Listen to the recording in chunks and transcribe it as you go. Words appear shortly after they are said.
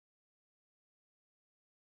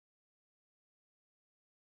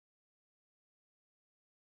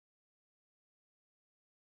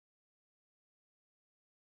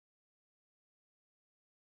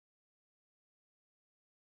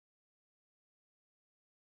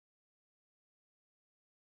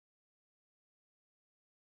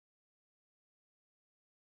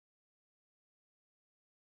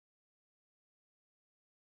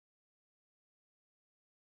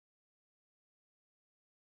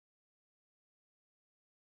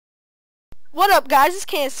What up, guys? It's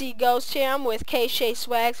Can't See Ghost here. I'm with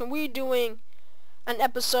KShadesSwag, and we're doing an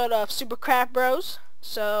episode of Super Craft Bros.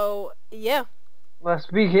 So, yeah. Let's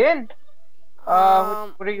begin.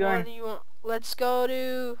 What are you What doing? do you want? Let's go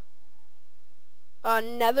to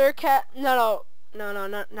Nether Cat. No,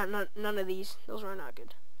 none of these. Those were not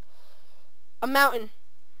good. A mountain.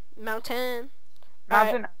 Mountain.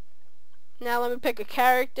 Mountain. Alright, now let me pick a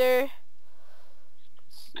character.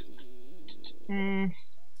 No.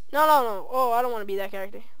 Oh, I don't want to be that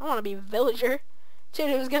character. I want to be a villager. Dude,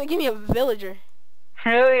 it was gonna give me a villager.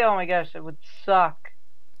 Really? Oh my gosh, it would suck.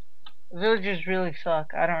 Villagers really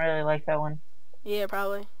suck. I don't really like that one. Yeah,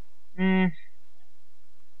 probably. Alright.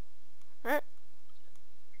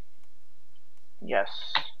 Yes.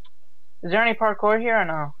 Is there any parkour here or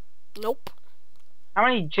no? Nope. How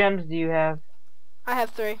many gems do you have? I have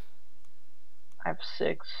 3. I have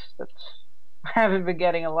 6. That's. I haven't been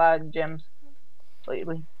getting a lot of gems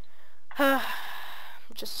lately.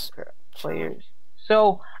 Just Players.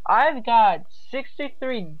 So I've got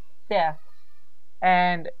 63 deaths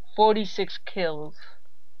and 46 kills.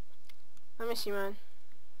 let me see, man.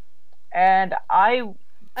 And I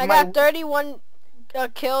got 31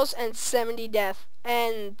 kills and 70 death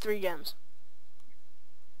and 3 gems.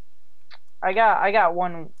 I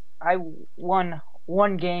won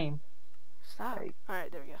one game. Stop.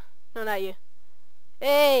 Alright, there we go. No, not you.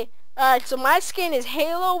 Hey! Alright, so my skin is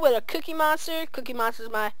Halo with a Cookie Monster. Cookie Monster is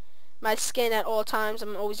my skin at all times.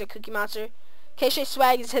 I'm always a Cookie Monster.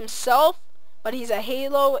 KShadesSwag is himself, but he's a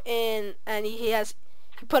Halo and he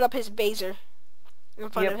put up his baser in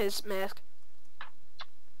front of his mask.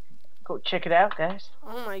 Go check it out, guys.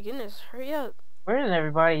 Oh my goodness, hurry up. Where is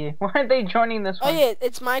everybody? Why aren't they joining this one? Oh yeah,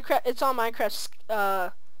 it's Minecraft. It's on Minecraft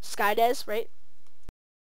Skydes, right?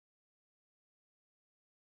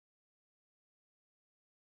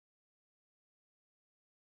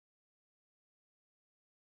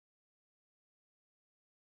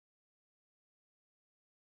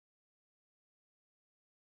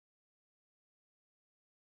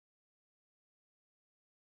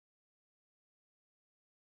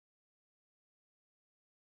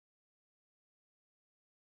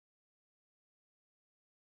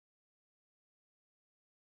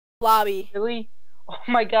 Lobby. Really? Oh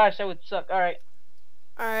my gosh, that would suck. Alright.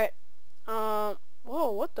 Alright.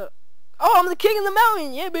 Whoa, what the? Oh, I'm the king of the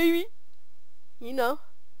mountain. Yeah, baby. You know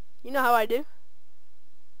how I do.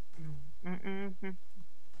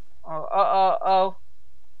 Oh,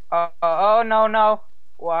 no.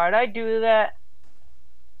 Why'd I do that?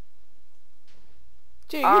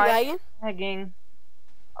 Dude, you lagging? Lagging.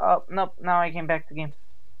 Oh, nope. Now I came back to the game.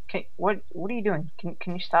 Okay, what are you doing?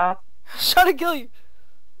 Can you stop? Trying to kill you.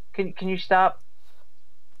 Can you stop?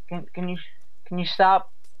 Can you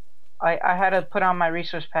stop? I had to put on my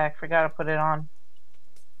resource pack. Forgot to put it on.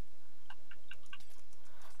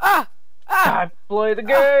 I play the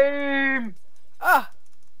game.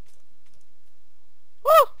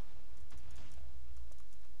 Woo!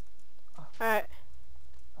 Alright.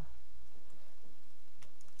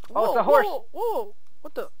 Oh, it's a horse. Whoa!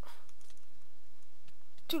 What the?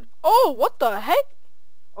 Dude, oh, what the heck?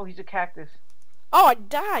 Oh, he's a cactus. Oh, I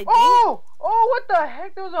died. Oh, what the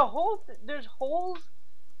heck? There was a hole. There's holes.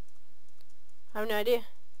 I have no idea.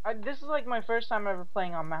 This is like my first time ever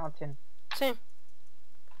playing on Mountain. Same.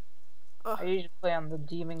 Oh. I usually play on the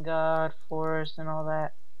Demon God, Forest, and all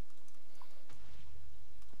that.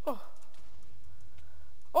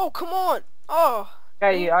 Oh, come on. Oh.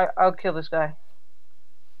 I'll kill this guy.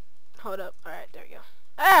 Hold up. Alright, there we go.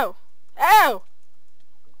 Ow! Ow!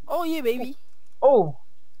 Oh, yeah, baby. Oh.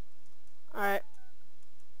 Alright.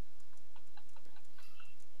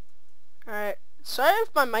 Alright. Sorry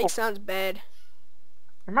if my mic sounds bad.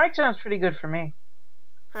 Your mic sounds pretty good for me.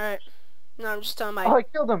 Alright. No, I'm just telling I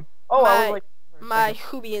killed him. Oh, I was like... My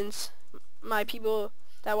Hubians. My people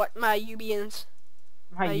that watch... My Ubians.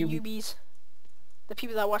 My Ubies. The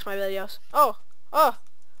people that watch my videos. Oh! Fine,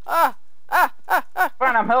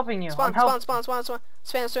 I'm helping you. Spawn.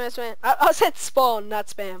 Spam. I said spawn, not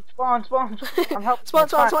spam. Spawn. I'm helping Spawn.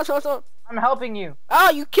 I'm helping you.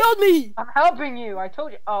 Oh, you killed me! I'm helping you. I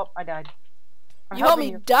told you. Oh, I died. You helped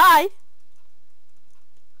me die?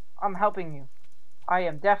 I'm helping you. I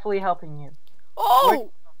am definitely helping you.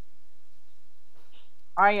 Oh!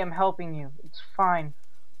 I am helping you. It's fine.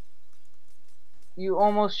 You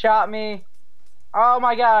almost shot me. Oh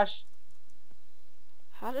my gosh.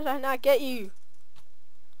 How did I not get you?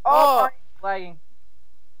 Oh, I'm lagging.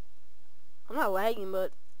 I'm not lagging,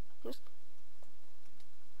 but...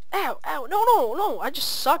 Ow! No! I just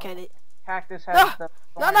suck at it. Cactus has the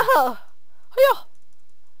thorns. No!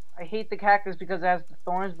 I hate the cactus because it has the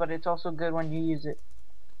thorns, but it's also good when you use it.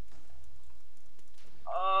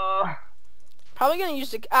 Probably gonna use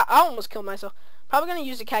the. I almost killed myself. Probably gonna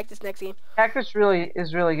use the cactus next game. Cactus really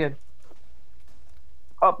is really good.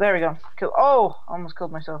 Oh, there we go. Kill. Oh, almost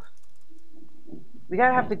killed myself. We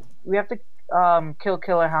have to kill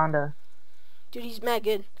Killer Honda. Dude, he's mad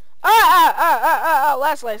good.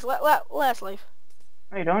 Last life. Last life.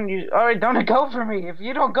 Hey, don't use. Alright, don't go for me. If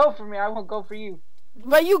you don't go for me, I won't go for you.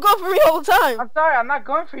 But you go for me all the time. I'm sorry, I'm not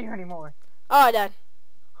going for you anymore. Oh, I died.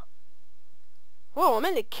 Whoa, I'm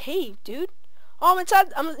in the cave, dude. Oh,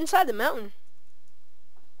 I'm inside the mountain.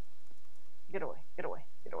 Get away, get away,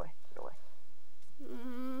 get away, get away.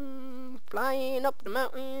 Flying up the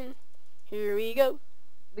mountain. Here we go.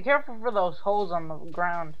 Be careful for those holes on the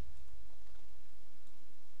ground.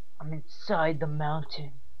 I'm inside the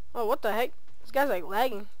mountain. Oh, what the heck? This guy's like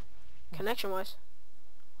lagging, connection-wise.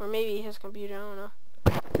 Or maybe his computer, I don't know.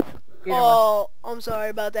 Oh, I'm sorry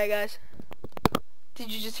about that, guys.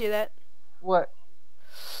 Did you just hear that? What?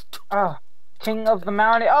 Oh, King of the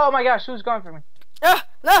Mountain. Oh my gosh, who's going for me? No!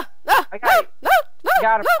 I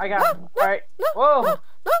got him. I got him. Alright. Whoa.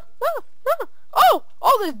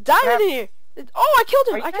 Oh, there's diamond in here. Oh, I killed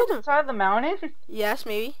him. I killed him. Inside the mountain? Yes,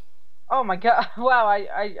 maybe. Oh my god. Wow,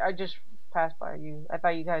 I just passed by you. I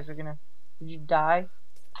thought you guys were gonna... Did you die?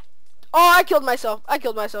 Oh, I killed myself.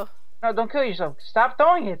 No, don't kill yourself. Stop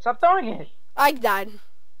throwing it. Stop throwing it. I died.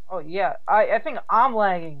 Oh yeah. I think I'm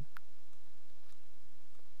lagging.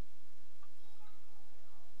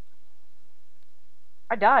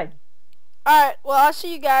 I died. Alright, well, I'll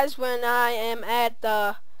see you guys when I am at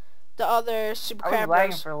the other Super Crab I was lagging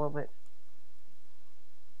Bros. for a little bit.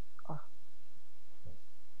 Oh.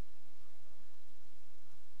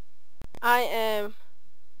 I am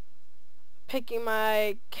picking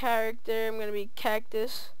my character. I'm gonna be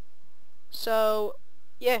Cactus. So,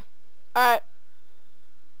 yeah. Alright.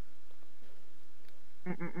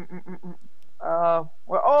 Well,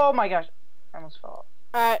 oh my gosh. I almost fell off.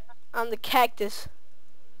 Alright, I'm the Cactus.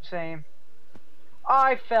 Same.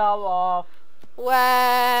 I fell off.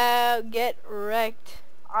 Wow, get wrecked.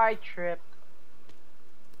 I tripped.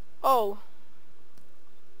 Oh.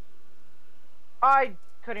 I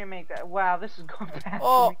couldn't make that. Wow, this is going bad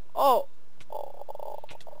for me. Oh.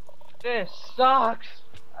 This sucks.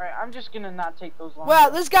 Alright, I'm just gonna not take those long. Wow,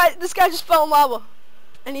 this guy just fell in lava.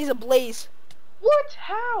 And he's ablaze. What?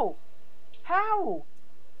 How? How?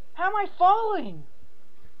 How am I falling?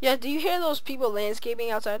 Yeah, do you hear those people landscaping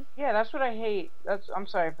outside? Yeah, that's what I hate. I'm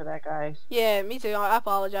sorry for that, guys. Yeah, me too. I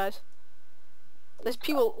apologize. There's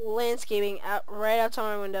people landscaping right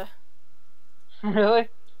outside my window. Really?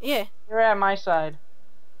 Yeah. They're at my side.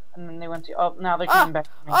 And then they went to... Oh, now they're coming back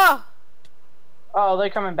to me. Oh, they're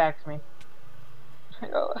coming back to me.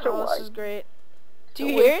 Oh, this is great. Do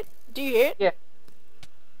you hear it? Do you hear it? Yeah.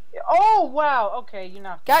 Oh, wow. Okay, you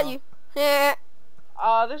knocked me Got off. you. Yeah.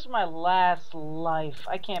 This is my last life.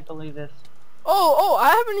 I can't believe this. Oh, I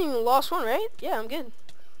haven't even lost one, right? Yeah, I'm good.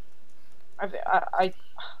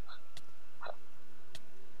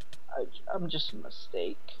 I'm just a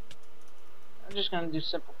mistake. I'm just gonna do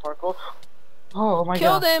simple parkour. Oh my god.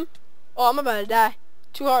 Killed him. Oh, I'm about to die.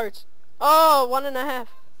 2 hearts. Oh, 1.5.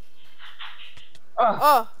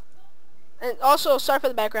 Oh. And also, sorry for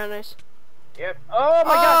the background noise. Yep. Oh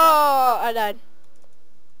my god. Oh, I died.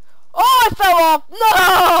 Oh, I fell off.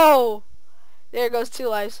 No! There goes 2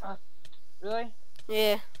 lives. Really?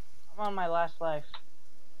 Yeah. I'm on my last life.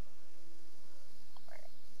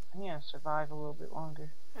 I need to survive a little bit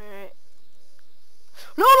longer. Alright.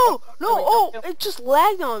 No! Oh, it just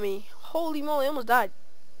lagged on me. Holy moly, I almost died.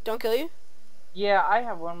 Don't kill you? Yeah, I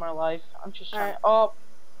have 1 more life. I'm just trying. Alright. Oh.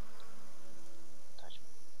 Touch me.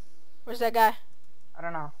 Where's that guy? I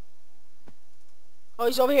don't know. Oh,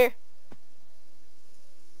 he's over here.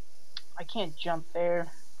 I can't jump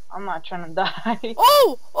there. I'm not trying to die.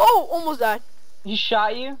 Oh, almost died. He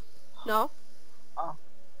shot you? No. Oh.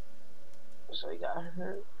 So he got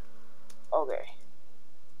hurt. Okay.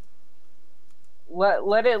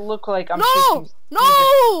 Let it look like I'm No! shooting.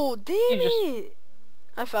 No! Damn it.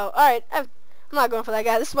 I fell. Alright, I'm not going for that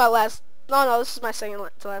guy. This is my last... No, this is my second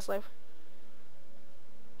to last life.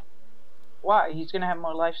 Why? He's gonna have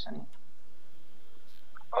more lives than you.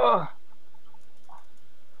 Ugh.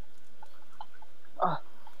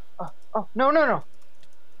 Oh, no.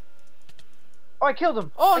 Oh, I killed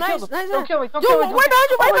him. Oh, I nice. killed him. Don't kill me. Don't Yo, kill me. right behind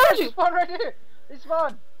you, right behind you. He spawned right here. He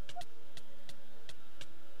spawned.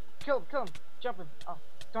 Kill him. Jump him. Oh,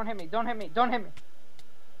 don't hit me. Don't hit me.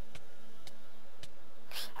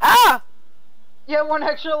 Ah! You have 1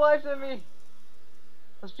 extra life than me.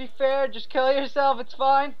 Let's be fair. Just kill yourself. It's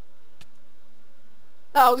fine.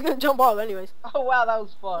 No, I was gonna jump off anyways. Oh, wow. That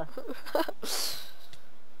was fun.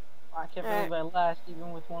 I can't Alright. believe I last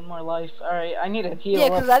even with one more life. Alright, I need to heal Yeah,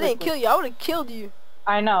 up because I didn't quickly. kill you. I would have killed you.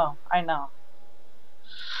 I know. Should I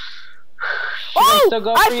Oh! still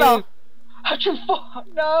go I for fell. you? How'd you fall?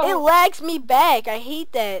 It No! lags me back. I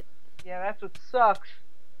hate that. Yeah, that's what sucks.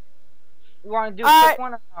 You want to do a Alright. quick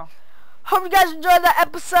one or no? Hope you guys enjoyed that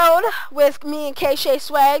episode with me and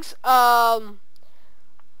KShadesSwags.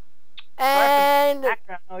 And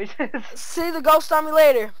Background noises. see the ghost on me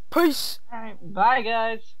later. Peace. Alright, bye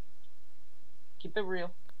guys. Keep it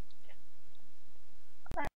real.